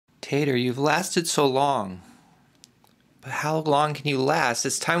Tater, you've lasted so long. But how long can you last?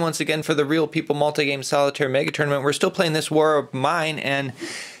 It's time once again for the Real People Multi-Game Solitaire Mega Tournament. We're still playing this War of Mine, and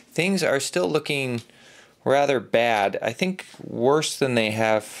things are still looking rather bad. I think worse than they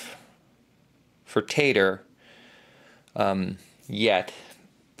have for Tater yet.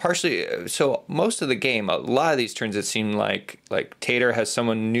 Partially, so most of the game, a lot of these turns it seemed like Tater has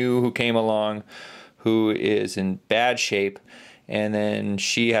someone new who came along who is in bad shape, and then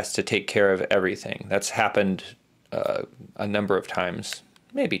she has to take care of everything. That's happened a number of times,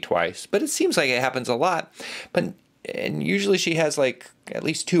 maybe twice, but it seems like it happens a lot. And usually she has like at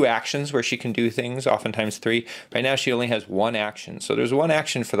least 2 actions where she can do things, oftentimes 3. Right now she only has 1 action. So there's 1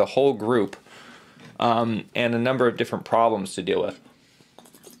 action for the whole group, and a number of different problems to deal with.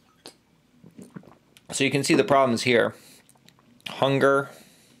 So you can see the problems here. Hunger,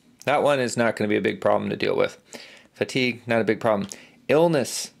 that one is not going to be a big problem to deal with. Fatigue, not a big problem.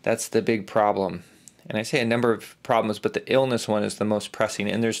 Illness, that's the big problem. And I say a number of problems, but the illness one is the most pressing,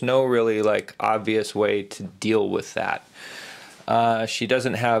 and there's no really like obvious way to deal with that. She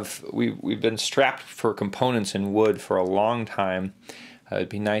doesn't have, we've been strapped for components in wood for a long time. It'd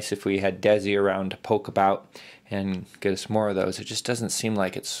be nice if we had Desi around to poke about and get us more of those. It just doesn't seem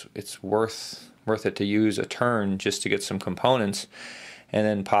like it's worth it to use a turn just to get some components and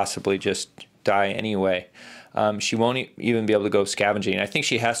then possibly just die anyway. She won't even be able to go scavenging. I think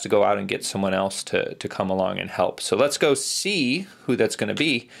she has to go out and get someone else to come along and help. So let's go see who that's going to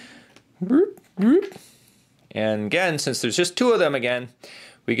be. And again, since there's just 2 of them again,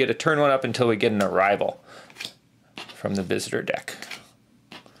 we get to turn one up until we get an arrival from the visitor deck.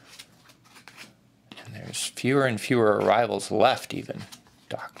 And there's fewer and fewer arrivals left even.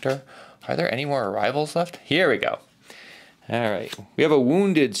 Doctor, are there any more arrivals left? Here we go. All right, we have a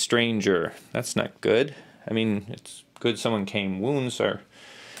wounded stranger. That's not good. I mean, it's good someone came. Wounds are...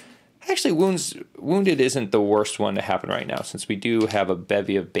 Actually, wounded isn't the worst one to happen right now, since we do have a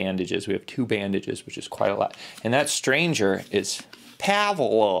bevy of bandages. We have 2 bandages, which is quite a lot. And that stranger is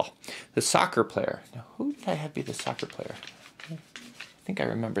Pavel, the soccer player. Now, who did I have be the soccer player? I think I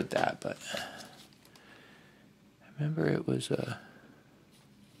remembered that, but... I remember it was...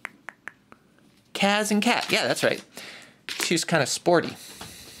 Kaz and Kat. Yeah, that's right. She's kind of sporty.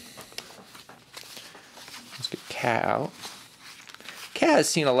 Let's get Kat out. Kat has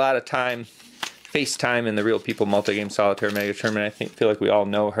seen a lot of FaceTime in the Real People Multi-Game Solitaire Mega Tournament. I feel like we all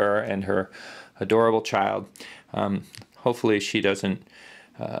know her and her adorable child. Hopefully she doesn't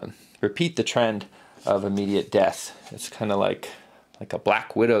repeat the trend of immediate death. It's kind of like a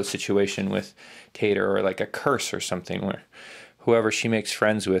Black Widow situation with Tater, or like a curse or something where whoever she makes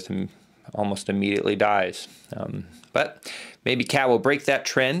friends with almost immediately dies. But maybe Kat will break that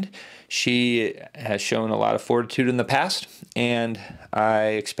trend. She has shown a lot of fortitude in the past, and I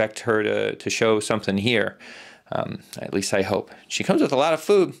expect her to show something here. At least I hope. She comes with a lot of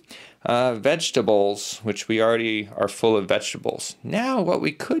food. Vegetables, which we already are full of vegetables. Now what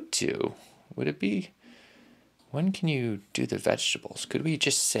we could do, would it be, when can you do the vegetables? Could we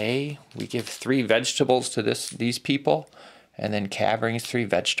just say we give 3 vegetables to these people, and then Kat brings 3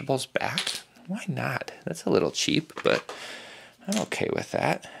 vegetables back? Why not? That's a little cheap, but I'm okay with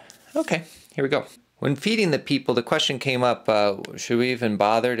that. Okay, here we go. When feeding the people, the question came up, should we even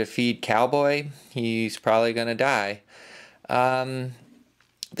bother to feed Cowboy? He's probably going to die.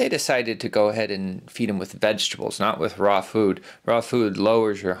 They decided to go ahead and feed him with vegetables, not with raw food. Raw food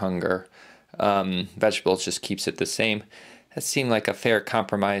lowers your hunger. Vegetables just keeps it the same. That seemed like a fair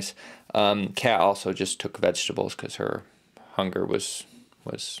compromise. Kat also just took vegetables because her hunger was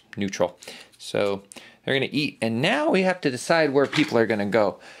neutral. So they're going to eat, and now we have to decide where people are going to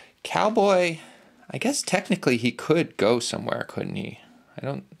go. Cowboy, I guess technically he could go somewhere, couldn't he? I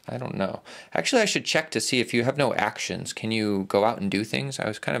don't know. Actually, I should check to see if you have no actions. Can you go out and do things? I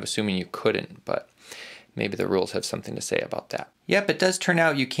was kind of assuming you couldn't, but maybe the rules have something to say about that. Yep, it does turn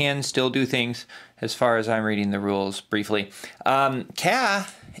out you can still do things as far as I'm reading the rules briefly.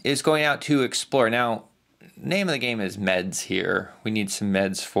 Kat is going out to explore. Now, name of the game is meds here. We need some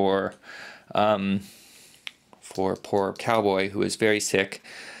meds for poor Cowboy, who is very sick.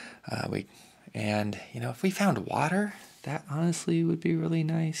 And you know, if we found water, that honestly would be really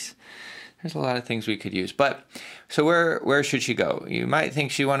nice. There's a lot of things we could use. But so where should she go? You might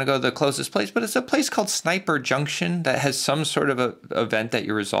think she want to go to the closest place, but it's a place called Sniper Junction that has some sort of a event that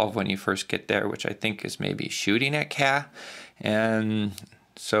you resolve when you first get there, which I think is maybe shooting at Kat. And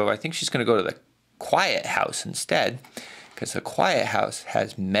so I think she's going to go to the Quiet House instead, because the Quiet House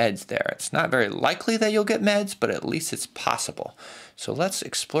has meds there. It's not very likely that you'll get meds, but at least it's possible. So let's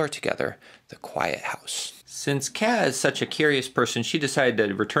explore together the Quiet House. Since Kat is such a curious person, she decided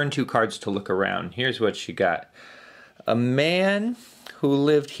to return 2 cards to look around. Here's what she got. A man who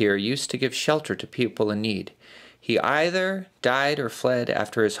lived here used to give shelter to people in need. He either died or fled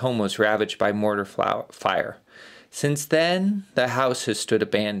after his home was ravaged by mortar fire. Since then, the house has stood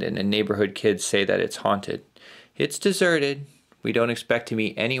abandoned, and neighborhood kids say that it's haunted. It's deserted. We don't expect to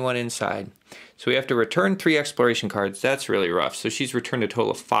meet anyone inside. So we have to return 3 exploration cards. That's really rough. So she's returned a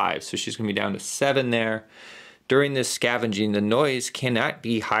total of 5. So she's going to be down to 7 there. During this scavenging, the noise cannot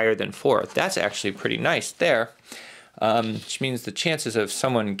be higher than 4. That's actually pretty nice there. Which means the chances of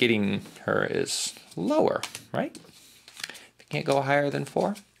someone getting her is lower, right? If you can't go higher than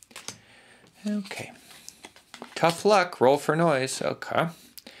 4. Okay. Tough luck. Roll for noise. Okay.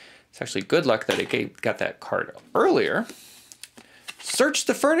 It's actually good luck that it got that card earlier. Search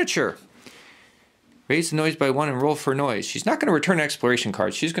the furniture. Raise the noise by 1 and roll for noise. She's not going to return exploration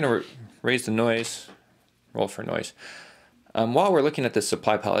cards. She's going to raise the noise, roll for noise. While we're looking at the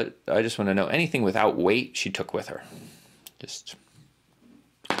supply palette, I just want to know anything without weight she took with her. Just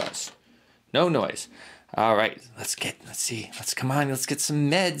does. No noise. All right, let's see. Come on, let's get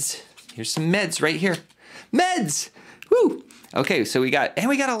some meds. Here's some meds right here. Meds! Woo! Okay, so we got a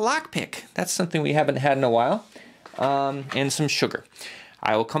lockpick. That's something we haven't had in a while. And some sugar.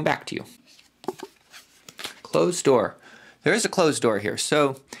 I will come back to you. Closed door. There is a closed door here.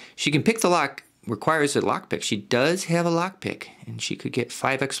 So she can pick the lock, requires a lockpick. She does have a lockpick, and she could get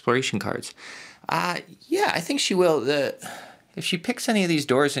 5 exploration cards. Yeah, I think she will. If she picks any of these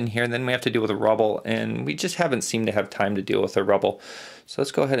doors in here, then we have to deal with the rubble, and we just haven't seemed to have time to deal with the rubble. So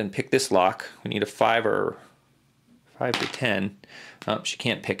let's go ahead and pick this lock. We need a 5 or 5 to 10. Oh, she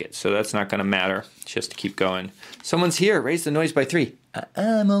can't pick it, so that's not going to matter. She has to keep going. Someone's here. Raise the noise by 3.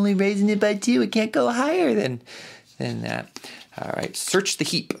 I'm only raising it by 2. It can't go higher than that. All right, search the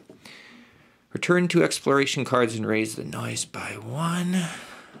heap. Return 2 exploration cards and raise the noise by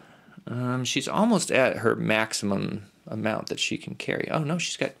 1. She's almost at her maximum amount that she can carry. Oh no,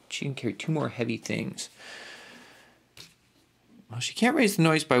 she can carry 2 more heavy things. Well, she can't raise the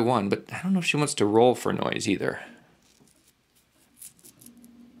noise by 1, but I don't know if she wants to roll for noise either.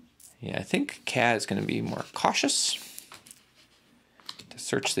 Yeah, I think Kat is going to be more cautious to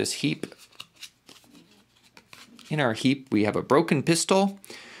search this heap. In our heap, we have a broken pistol,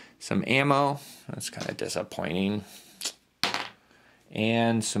 some ammo. That's kind of disappointing.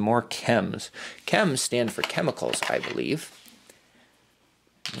 And some more chems. Chems stand for chemicals, I believe.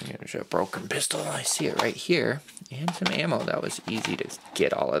 There's a broken pistol. I see it right here. And some ammo. That was easy to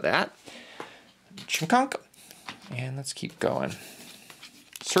get all of that. Chunk. And let's keep going.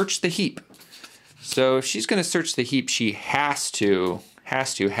 Search the heap. So if she's going to search the heap, she has to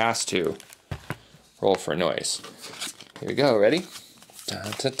roll for noise. Here we go. Ready?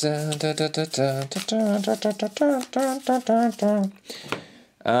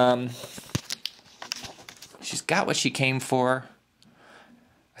 She's got what she came for.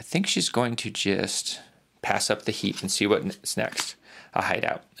 I think she's going to just pass up the heap and see what's next. A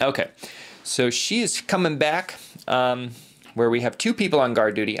hideout. Okay. So she is coming back. Where we have 2 people on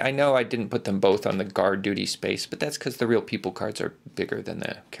guard duty. I know I didn't put them both on the guard duty space, but that's because the real people cards are bigger than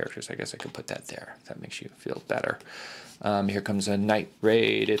the characters. I guess I could put that there, if that makes you feel better. Here comes a night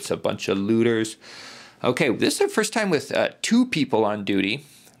raid. It's a bunch of looters. Okay, this is the first time with 2 people on duty.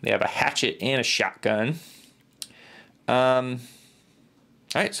 They have a hatchet and a shotgun. All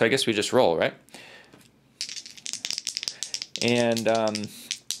right, so I guess we just roll, right? And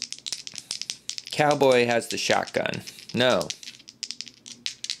Cowboy has the shotgun. No.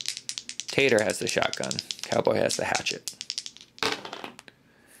 Tater has the shotgun. Cowboy has the hatchet.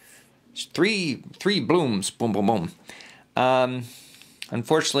 It's three blooms. Boom, boom, boom.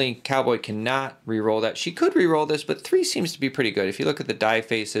 Unfortunately, Cowboy cannot re-roll that. She could re-roll this, but 3 seems to be pretty good. If you look at the die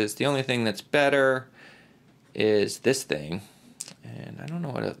faces, the only thing that's better is this thing. And I don't know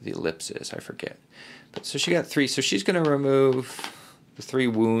what the ellipse is. I forget. But so she got 3. So she's going to remove the 3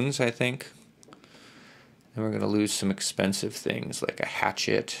 wounds, I think. And we're going to lose some expensive things like a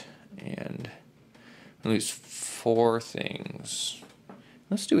hatchet, and lose 4 things.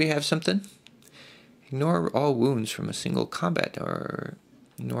 What else do we have? Something? Ignore all wounds from a single combat, or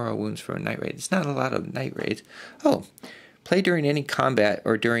ignore all wounds from a night raid. It's not a lot of night raids. Oh, play during any combat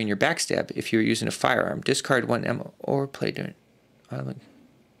or during your backstab if you're using a firearm. Discard 1 ammo or play during...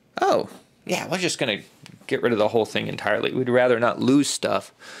 Oh, yeah, we're just going to get rid of the whole thing entirely. We'd rather not lose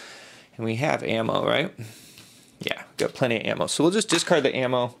stuff. And we have ammo, right? Yeah, got plenty of ammo. So we'll just discard the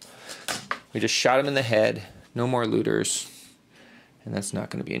ammo. We just shot him in the head. No more looters. And that's not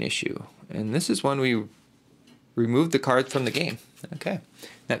going to be an issue. And this is when we removed the card from the game. Okay.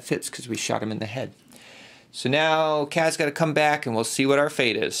 That fits because we shot him in the head. So now Cat's got to come back, and we'll see what our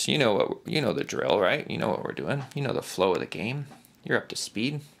fate is. You know the drill, right? You know what we're doing. You know the flow of the game. You're up to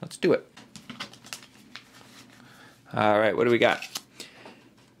speed. Let's do it. All right, what do we got?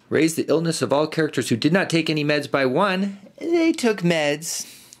 Raise the illness of all characters who did not take any meds by 1. They took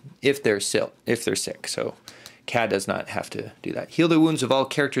meds if they're sick. So Cat does not have to do that. Heal the wounds of all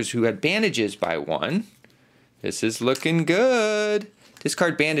characters who had bandages by 1. This is looking good.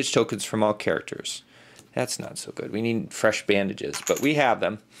 Discard bandage tokens from all characters. That's not so good. We need fresh bandages, but we have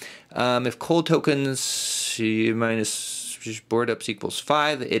them. If cold tokens minus board ups equals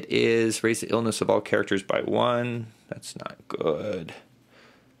 5, it is raise the illness of all characters by 1. That's not good.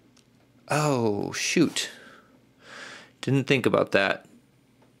 Oh, shoot. Didn't think about that.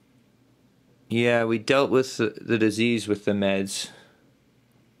 Yeah, we dealt with the disease with the meds.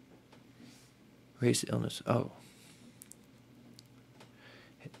 Raise the illness. Oh.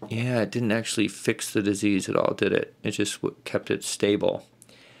 Yeah, it didn't actually fix the disease at all, did it? It just kept it stable.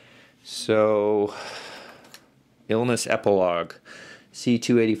 So, illness epilogue.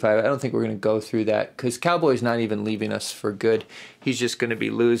 C285. I don't think we're going to go through that because Cowboy's not even leaving us for good. He's just going to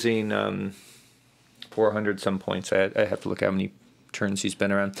be losing 400 some points. I have to look how many turns he's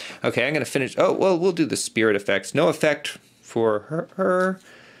been around. Okay, I'm going to finish. Oh, well, we'll do the spirit effects. No effect for her.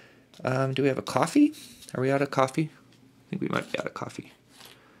 Do we have a coffee? Are we out of coffee? I think we might be out of coffee.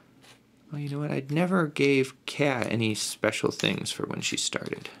 Oh, you know what? I never gave Kat any special things for when she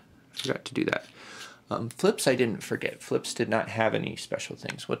started. I forgot to do that. Flips I didn't forget. Flips did not have any special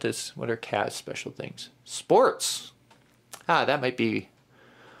things. What are Kat's special things? Sports. Ah, that might be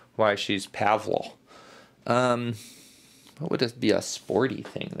why she's Pavlov. What would be a sporty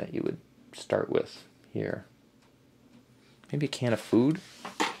thing that you would start with here? Maybe a can of food?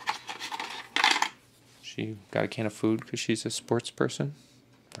 She got a can of food because she's a sports person?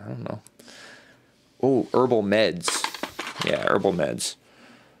 I don't know. Oh, herbal meds. Yeah, herbal meds.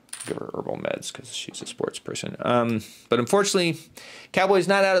 Give her herbal meds because she's a sports person. But unfortunately, Cowboy's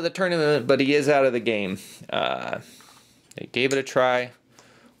not out of the tournament, but he is out of the game. They gave it a try.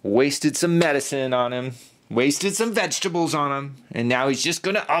 Wasted some medicine on him. Wasted some vegetables on him. And now he's just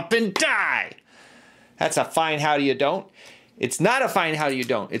going to up and die. That's a fine how do you don't. It's not a fine how do you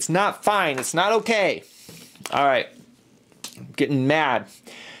don't. It's not fine. It's not okay. All right. I'm getting mad.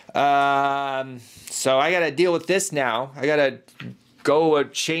 So I got to deal with this now. I got to go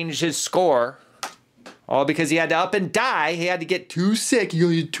change his score. All because he had to up and die. He had to get too sick.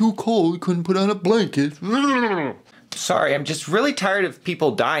 He got too cold. He couldn't put on a blanket. Sorry, I'm just really tired of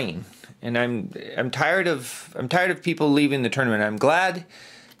people dying. And I'm tired of people leaving the tournament. I'm glad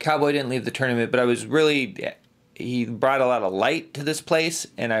Cowboy didn't leave the tournament, but I was really, he brought a lot of light to this place,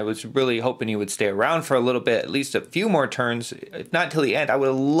 and I was really hoping he would stay around for a little bit, at least a few more turns, if not till the end. I would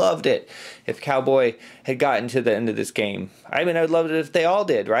have loved it if Cowboy had gotten to the end of this game. I mean, I would love it if they all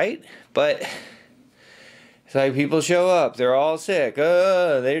did, right? But it's like people show up, they're all sick,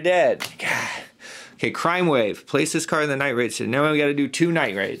 they're dead. God. Okay, Crime Wave. Place this card in the night raid. So now we got to do 2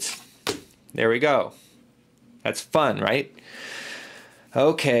 night raids. There we go. That's fun, right?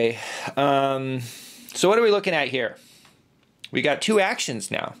 Okay. So what are we looking at here? We got 2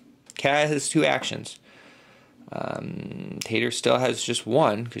 actions now. Cat has 2 actions. Tater still has just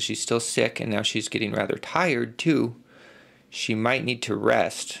 1 because she's still sick, and now she's getting rather tired too. She might need to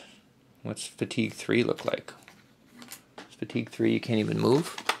rest. What's fatigue 3 look like? Is fatigue 3 you can't even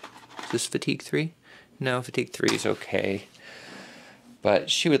move? Is this fatigue 3? No, fatigue 3 is okay.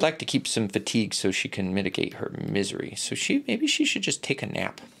 But she would like to keep some fatigue so she can mitigate her misery. So maybe she should just take a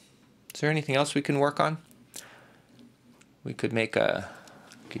nap. Is there anything else we can work on? We could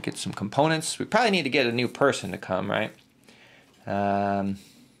could get some components. We probably need to get a new person to come, right?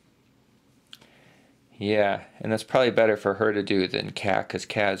 Yeah, and that's probably better for her to do than Kat, because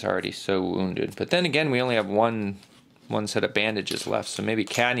Kat's already so wounded. But then again, we only have one set of bandages left, so maybe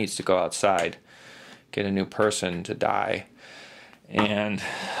Kat needs to go outside, get a new person to die. And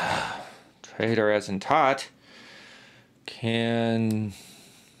Trader hasn't taught.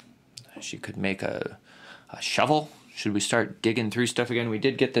 She could make a shovel. Should we start digging through stuff again? We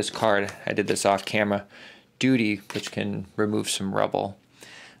did get this card. I did this off camera. Duty, which can remove some rubble.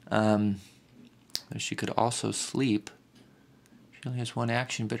 She could also sleep. She only has 1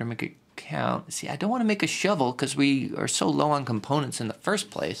 action. Better make it count. See, I don't want to make a shovel because we are so low on components in the first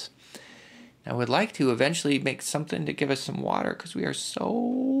place. I would like to eventually make something to give us some water because we are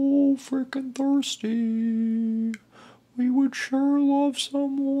so freaking thirsty. We would sure love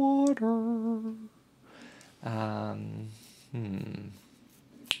some water.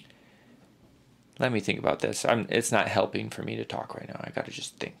 Let me think about this. It's not helping for me to talk right now. I gotta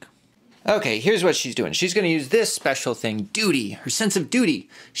just think. Okay, here's what she's doing. She's going to use this special thing, duty, her sense of duty.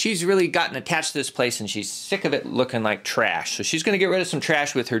 She's really gotten attached to this place and she's sick of it looking like trash. So she's going to get rid of some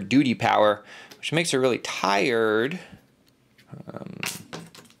trash with her duty power, which makes her really tired.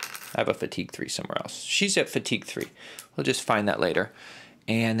 I have a fatigue 3 somewhere else. She's at fatigue 3. We'll just find that later.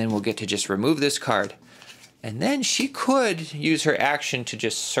 And then we'll get to just remove this card. And then she could use her action to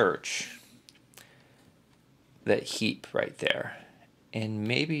just search that heap right there. And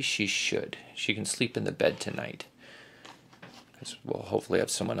maybe she should. She can sleep in the bed tonight. Because we'll hopefully have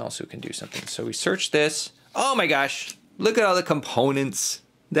someone else who can do something. So we search this. Oh my gosh. Look at all the components.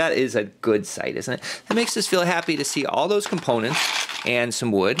 That is a good sight, isn't it? That makes us feel happy to see all those components and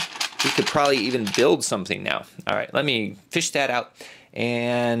some wood. We could probably even build something now. All right, let me fish that out.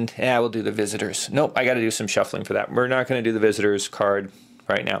 And yeah, we'll do the visitors. Nope, I got to do some shuffling for that. We're not going to do the visitors card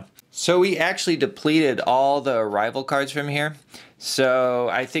right now. So we actually depleted all the arrival cards from here. So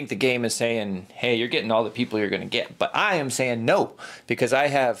I think the game is saying, hey, you're getting all the people you're going to get. But I am saying no, because I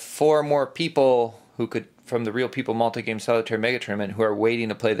have 4 more people who could, from the Real People Multi-Game Solitaire Mega Tournament, who are waiting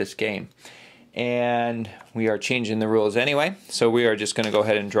to play this game. And we are changing the rules anyway. So we are just going to go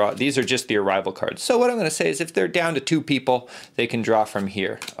ahead and draw. These are just the arrival cards. So what I'm going to say is if they're down to 2 people, they can draw from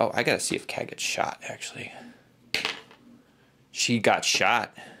here. Oh, I got to see if Kat gets shot, actually. She got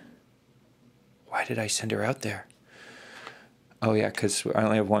shot. Why did I send her out there? Oh yeah, because I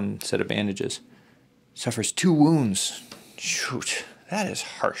only have 1 set of bandages. Suffers 2 wounds. Shoot, that is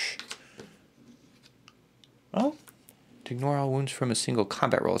harsh. Oh, to ignore all wounds from a single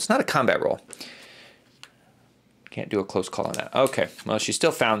combat roll. It's not a combat roll. Can't do a close call on that. Okay, well, she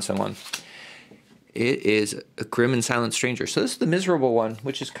still found someone. It is a grim and silent stranger. So this is the miserable one,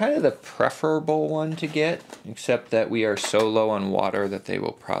 which is kind of the preferable one to get, except that we are so low on water that they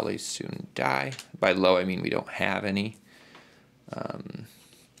will probably soon die. By low, I mean we don't have any.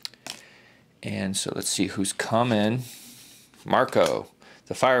 And so let's see who's coming. Marco,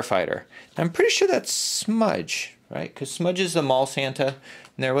 the firefighter. I'm pretty sure that's Smudge, right? Because Smudge is the mall Santa, and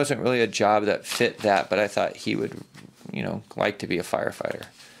there wasn't really a job that fit that, but I thought he would, you know, like to be a firefighter.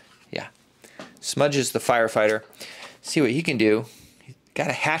 Yeah. Smudge is the firefighter. See what he can do. He's got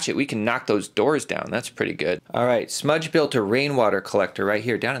a hatchet. We can knock those doors down. That's pretty good. All right. Smudge built a rainwater collector right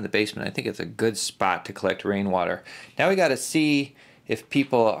here down in the basement. I think it's a good spot to collect rainwater. Now we got to see if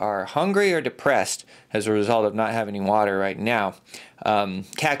people are hungry or depressed as a result of not having any water right now.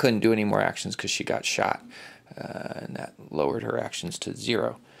 Kat couldn't do any more actions because she got shot. And that lowered her actions to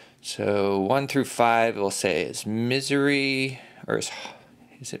 0. So 1 through 5 we'll say is misery, or is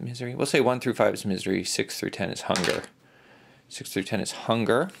it misery? We'll say 1 through 5 is misery, 6 through 10 is hunger. 6 through 10 is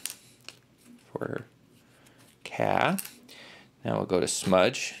hunger for Kat. Now we'll go to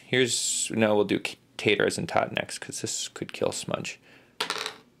Smudge. No, we'll do Taters and Tot next because this could kill Smudge.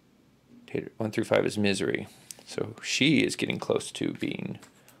 1 through 5 is misery. So she is getting close to being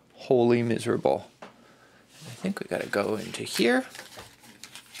wholly miserable. I think we got to go into here.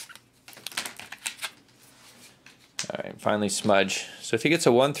 All right, finally Smudge. So if he gets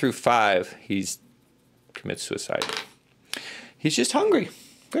a 1 through 5, he's commits suicide. He's just hungry.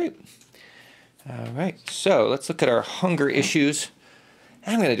 Great. All right, so let's look at our hunger issues.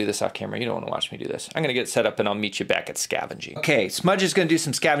 I'm going to do this off camera. You don't want to watch me do this. I'm going to get set up and I'll meet you back at scavenging. Okay, Smudge is going to do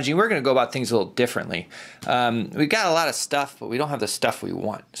some scavenging. We're going to go about things a little differently. We got a lot of stuff, but we don't have the stuff we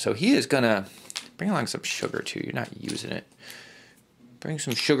want. So he is going to bring along some sugar too. You're not using it. Bring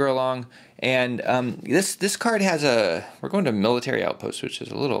some sugar along. And this card has we're going to military outpost, which is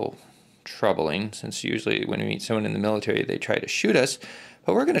a little troubling since usually when we meet someone in the military, they try to shoot us.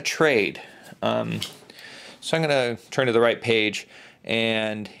 But we're going to trade. So I'm going to turn to the right page.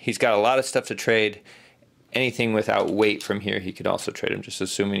 And he's got a lot of stuff to trade. Anything without weight from here, he could also trade him, just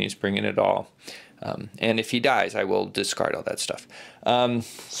assuming he's bringing it all. And if he dies, I will discard all that stuff.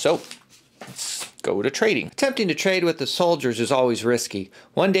 So let's go to trading. Attempting to trade with the soldiers is always risky.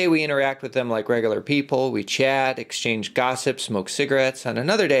 One day we interact with them like regular people. We chat, exchange gossip, smoke cigarettes. On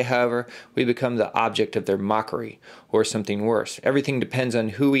another day, however, we become the object of their mockery, or something worse. Everything depends on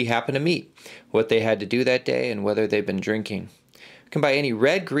who we happen to meet, what they had to do that day, and whether they've been drinking. You can buy any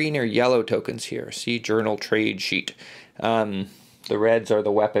red, green, or yellow tokens here. See Journal Trade Sheet. The reds are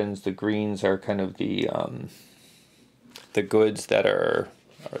the weapons. The greens are kind of the goods that are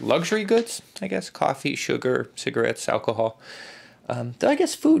luxury goods, I guess. Coffee, sugar, cigarettes, alcohol. Though I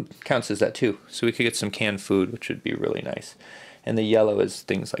guess food counts as that too. So we could get some canned food, which would be really nice. And the yellow is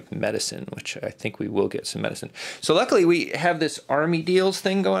things like medicine, which I think we will get some medicine. So luckily we have this army deals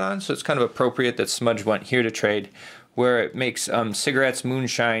thing going on, so it's kind of appropriate that Smudge went here to trade, where it makes cigarettes,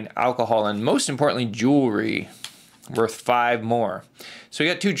 moonshine, alcohol, and most importantly, jewelry worth 5 more. So we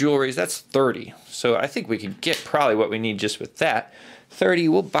got 2 jewelries, that's 30. So I think we could get probably what we need just with that. 30,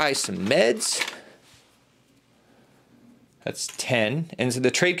 we'll buy some meds. That's 10. And so the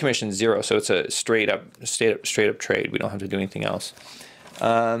trade commission is 0, so it's a straight up trade. We don't have to do anything else.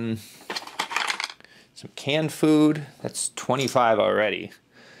 Some canned food, that's 25 already.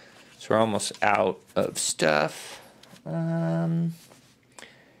 So we're almost out of stuff. $5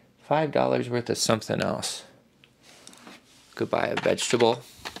 worth of something else. Could buy a vegetable.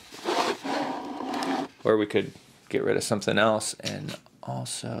 Or we could get rid of something else and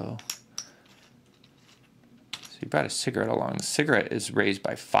also... So you brought a cigarette along. The cigarette is raised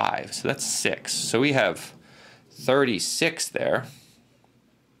by 5, so that's 6. So we have 36 there.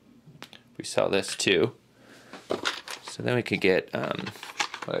 We sell this too. So then we could get,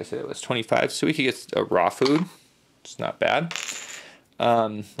 what did I say, it was 25. So we could get a raw food. It's not bad.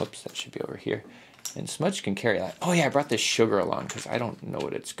 Whoops, that should be over here. And Smudge can carry that. Oh yeah, I brought this sugar along because I don't know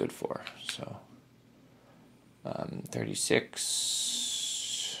what it's good for. So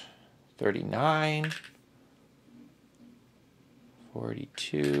 36, 39,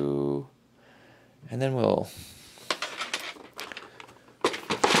 42, and then we'll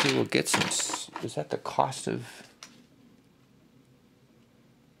get some. Is that the cost of?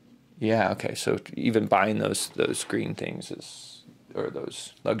 Yeah, okay. So even buying those green things is, or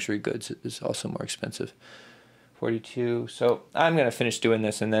those luxury goods is also more expensive. 42. So I'm gonna finish doing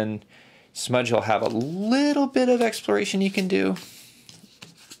this, and then Smudge will have a little bit of exploration he can do,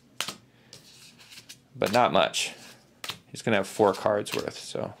 but not much. He's gonna have 4 cards worth.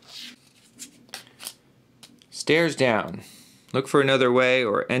 So stairs down. Look for another way,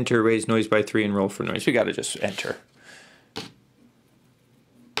 or enter, raise noise by 3, and roll for noise. We gotta just enter.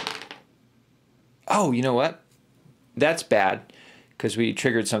 Oh, you know what? That's bad, because we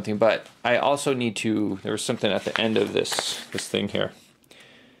triggered something, but I also need to, there was something at the end of this thing here.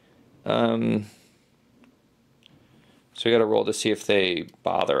 So we gotta roll to see if they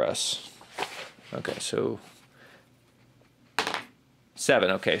bother us. Okay, so 7,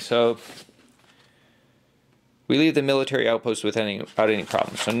 okay, so we leave the military outpost without any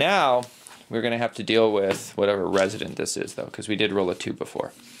problems. So now we're gonna have to deal with whatever resident this is though, because we did roll a 2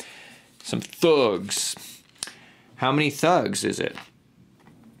 before. Some thugs. How many thugs is it?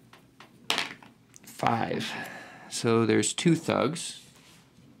 5. So there's 2 thugs.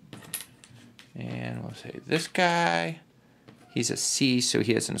 And we'll say this guy, he's a C, so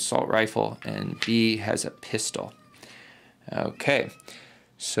he has an assault rifle, and B has a pistol. Okay,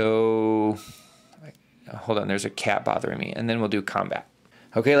 so hold on, there's a cat bothering me, and then we'll do combat.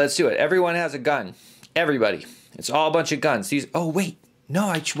 Okay, let's do it. Everyone has a gun. Everybody. It's all a bunch of guns. These. Oh wait, no,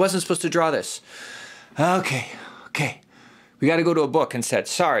 I wasn't supposed to draw this. Okay. We got to go to a book instead.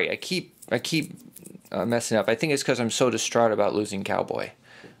 Sorry, I keep messing up. I think it's because I'm so distraught about losing Cowboy.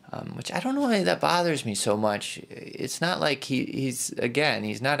 Which I don't know why that bothers me so much. It's not like he's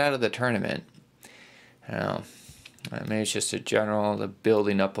not out of the tournament. I don't know. Maybe it's just the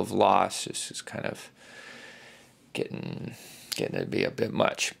building up of loss is kind of getting to be a bit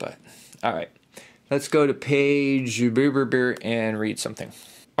much. But all right, let's go to page and read something.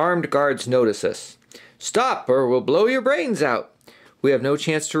 Armed guards notice us. Stop, or we'll blow your brains out. We have no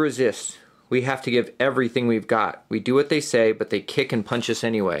chance to resist. We have to give everything we've got. We do what they say, but they kick and punch us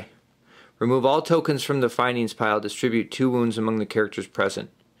anyway. Remove all tokens from the findings pile. Distribute 2 wounds among the characters present.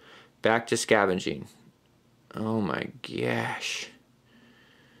 Back to scavenging. Oh my gosh.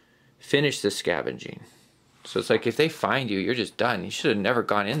 Finish the scavenging. So it's like if they find you, you're just done. You should have never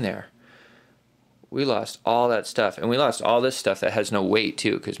gone in there. We lost all that stuff. And we lost all this stuff that has no weight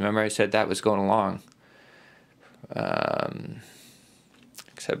too, because remember I said that was going along.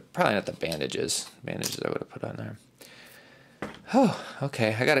 Except probably not the bandages. Bandages I would have put on there. Oh,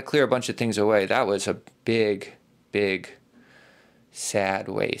 okay. I got to clear a bunch of things away. That was a big, sad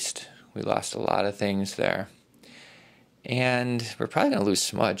waste. We lost a lot of things there. And we're probably going to lose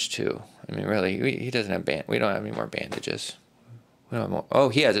Smudge too. I mean, really, he doesn't have we don't have any more bandages. We don't have more. Oh,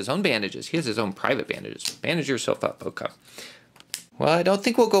 he has his own bandages. He has his own private bandages. Bandage yourself up. Okay. Well, I don't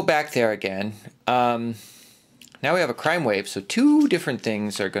think we'll go back there again. Now we have a crime wave, so 2 different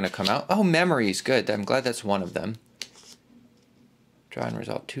things are going to come out. Oh, memories, good. I'm glad that's one of them. Draw and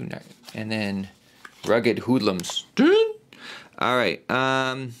resolve 2. And then rugged hoodlums. All right,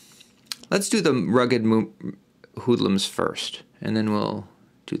 let's do the rugged hoodlums first, and then we'll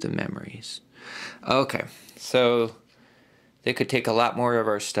do the memories. Okay, so they could take a lot more of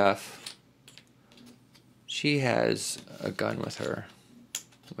our stuff. She has a gun with her,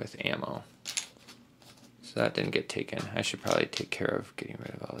 with ammo. So that didn't get taken. I should probably take care of getting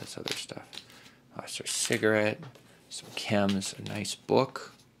rid of all this other stuff. Lost her cigarette. some chems, a nice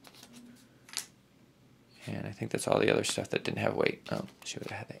book. And I think that's all the other stuff that didn't have weight. Oh, she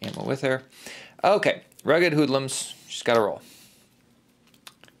would have had the ammo with her. Okay, rugged hoodlums. She's got to roll.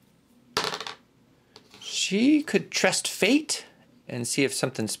 She could trust fate and see if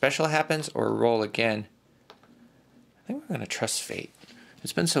something special happens, or roll again. I think we're going to trust fate.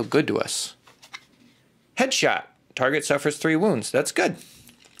 It's been so good to us. Headshot. Target suffers 3 wounds. That's good.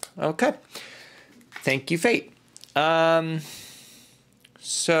 Okay. Thank you, fate.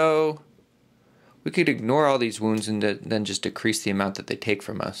 So we could ignore all these wounds and then just decrease the amount that they take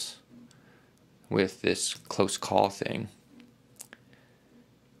from us with this close call thing.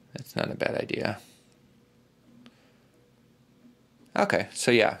 That's not a bad idea. Okay,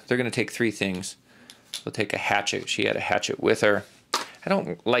 so yeah, they're going to take 3 things. We'll take a hatchet. She had a hatchet with her. I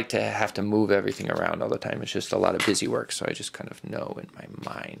don't like to have to move everything around all the time. It's just a lot of busy work, so I just kind of know in my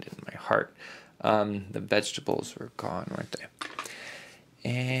mind and my heart. The vegetables are gone, weren't they?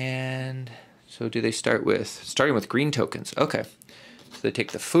 And so do they start with, starting with green tokens. Okay, so they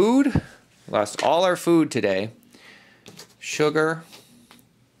take the food. Lost all our food today. Sugar.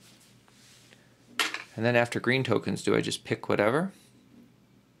 And then after green tokens, do I just pick whatever?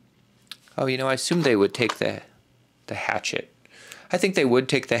 Oh, you know, I assumed they would take the hatchet. I think they would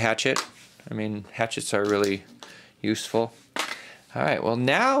take the hatchet. I mean, hatchets are really useful. All right, well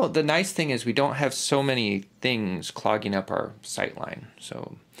now the nice thing is we don't have so many things clogging up our sight line.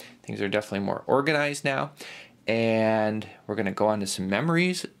 So things are definitely more organized now. And we're gonna go on to some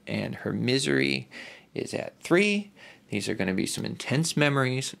memories, and her misery is at 3. These are gonna be some intense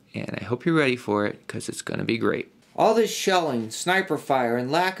memories, and I hope you're ready for it because it's gonna be great. All this shelling, sniper fire,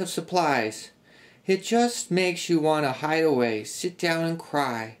 and lack of supplies. It just makes you want to hide away, sit down and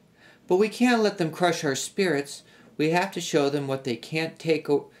cry. But we can't let them crush our spirits. We have to show them that they can't take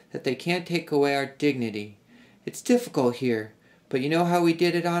away our dignity. It's difficult here, but you know how we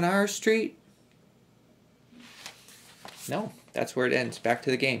did it on our street? No, that's where it ends. Back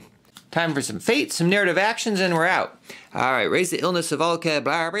to the game. Time for some fate, some narrative actions, and we're out. All right, raise the illness of all heal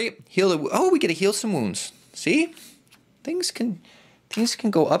the, oh, we get to heal some wounds. See? Things can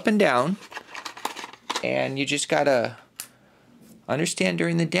go up and down. And you just gotta understand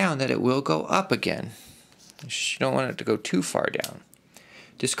during the down that it will go up again. You don't want it to go too far down.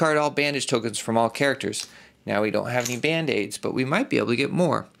 Discard all bandage tokens from all characters. Now we don't have any band-aids, but we might be able to get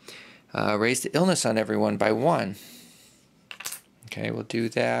more. Raise the illness on everyone by 1. Okay, we'll do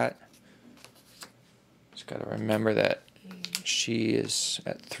that. Just gotta remember that she is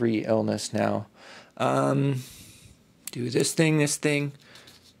at 3 illness now. Do this thing.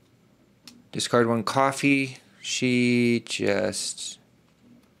 Discard 1 coffee. She just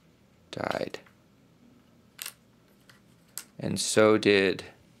died. And so did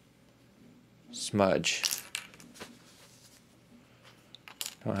Smudge.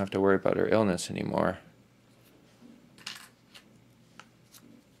 Don't have to worry about her illness anymore.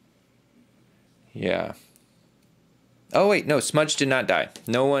 Yeah. Oh wait, no, Smudge did not die.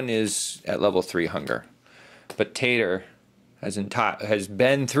 No one is at level 3 hunger. But Tater has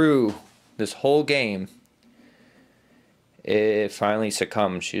been through this whole game. It finally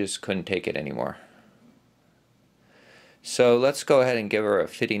succumbed. She just couldn't take it anymore. So let's go ahead and give her a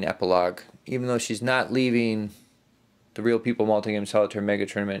fitting epilogue. Even though she's not leaving the Real People Multi-Game Solitaire Mega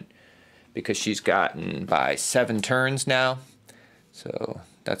Tournament, because she's gotten by 7 turns now. So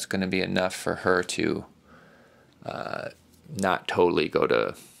that's going to be enough for her to not totally go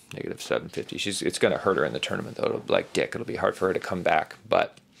to negative 750. It's going to hurt her in the tournament, though. It'll be like Dick. It'll be hard for her to come back.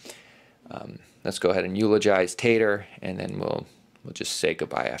 But let's go ahead and eulogize Tater, and then we'll just say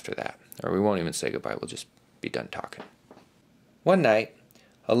goodbye after that. Or we won't even say goodbye. We'll just be done talking. One night,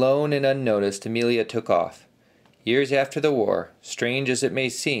 alone and unnoticed, Amelia took off. Years after the war, strange as it may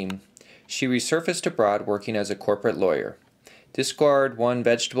seem, she resurfaced abroad working as a corporate lawyer. Discard 1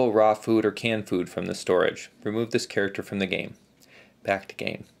 vegetable, raw food, or canned food from the storage. Remove this character from the game. Back to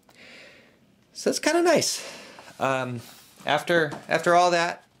game. So that's kind of nice. After all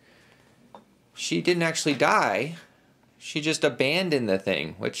that, she didn't actually die. She just abandoned the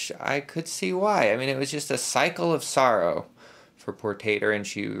thing, which I could see why. I mean, it was just a cycle of sorrow for poor Tater, and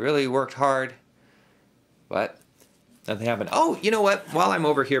she really worked hard, but nothing happened. Oh, you know what? While I'm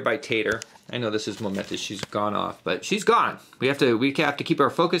over here by Tater, I know this is momentous. She's gone off, but she's gone. We have to keep our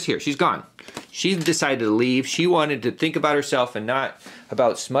focus here. She's gone. She decided to leave. She wanted to think about herself and not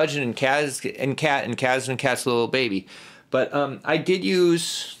about Smudge and Kaz and Cat's little baby. But I did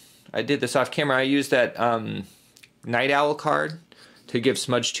this off camera. I used that Night Owl card to give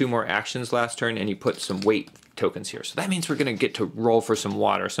Smudge 2 more actions last turn, and he put some weight tokens here. So that means we're going to get to roll for some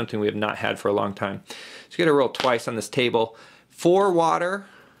water, something we have not had for a long time. So we're going to roll twice on this table. 4 water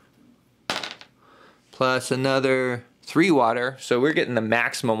plus another 3 water. So we're getting the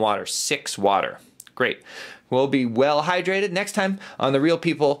maximum water, 6 water. Great. We'll be well hydrated. Next time on the Real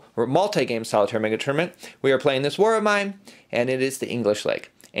People multi-game solitaire mega tournament, we are playing this War of Mine, and it is the English leg.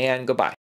 And goodbye.